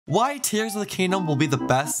Why Tears of the Kingdom will be the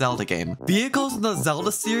best Zelda game. Vehicles in the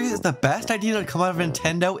Zelda series is the best idea to come out of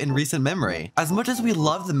Nintendo in recent memory. As much as we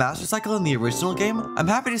loved the Master Cycle in the original game, I'm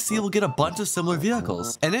happy to see we'll get a bunch of similar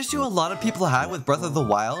vehicles. An issue a lot of people had with Breath of the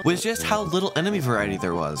Wild was just how little enemy variety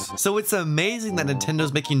there was. So it's amazing that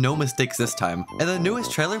Nintendo's making no mistakes this time. In the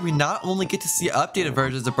newest trailer, we not only get to see updated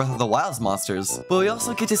versions of Breath of the Wild's monsters, but we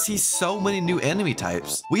also get to see so many new enemy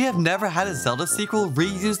types. We have never had a Zelda sequel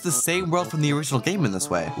reuse the same world from the original game in this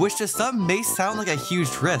way, which to some may sound like a huge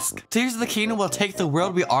risk. Tears of the Kingdom will take the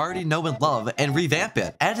world we already know and love and revamp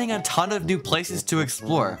it, adding a ton of new places to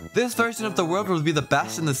explore. This version of the world will be the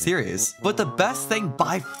best in the series, but the best thing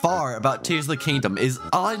by far about Tears of the Kingdom is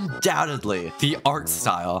undoubtedly the art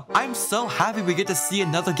style. I'm so happy we get to see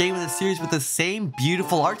another game in the series with the same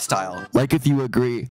beautiful art style. Like if you agree.